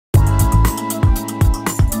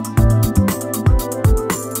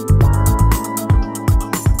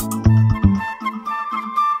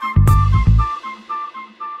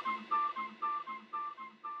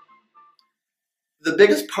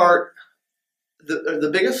biggest part, the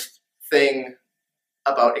biggest thing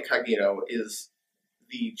about Incognito is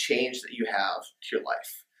the change that you have to your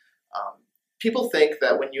life. People think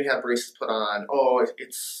that when you have braces put on, oh,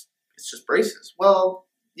 it's just braces. Well,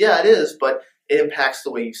 yeah, it is, but it impacts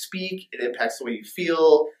the way you speak, it impacts the way you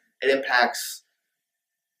feel, it impacts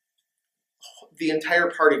the entire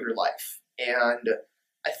part of your life. And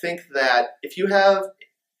I think that if you have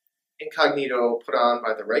Incognito put on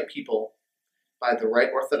by the right people, by the right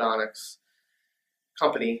orthodontics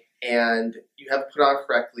company, and you have it put on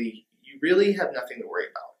correctly, you really have nothing to worry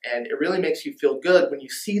about. And it really makes you feel good when you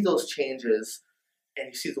see those changes and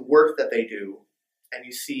you see the work that they do and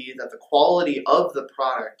you see that the quality of the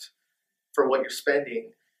product for what you're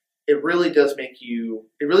spending, it really does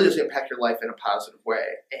impact your life in a positive way.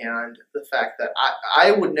 And the fact that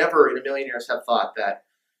I would never in a million years have thought that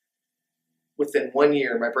within 1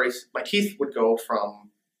 year my teeth would go from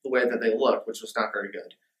the way that they look, which was not very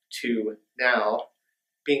good, to now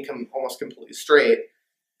being almost completely straight.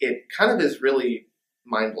 It kind of is really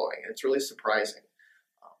mind-blowing. It's really surprising.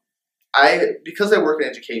 Because I work in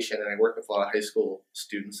education and I work with a lot of high school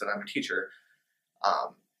students and I'm a teacher,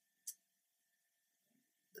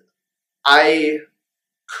 I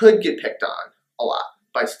could get picked on a lot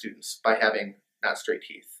by students by having not straight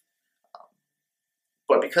teeth.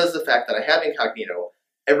 But because of the fact that I have Incognito,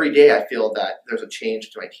 every day I feel that there's a change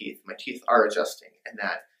to my teeth. My teeth are adjusting and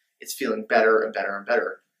that it's feeling better and better and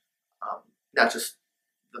better. Not just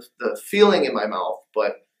the feeling in my mouth,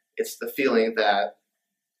 but it's the feeling that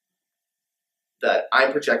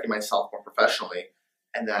I'm projecting myself more professionally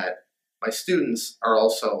and that my students are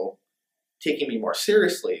also taking me more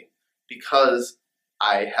seriously because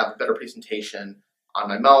I have a better presentation on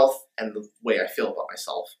my mouth and the way I feel about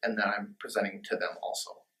myself and that I'm presenting to them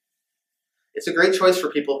also. It's a great choice for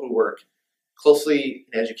people who work closely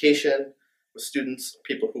in education with students,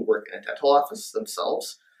 people who work in a dental office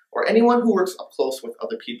themselves, or anyone who works up close with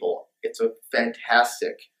other people. It's a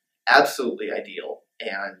fantastic, absolutely ideal,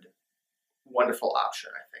 and wonderful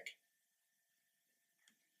option, I think.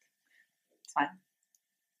 It's fine.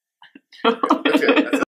 That's it. That's it.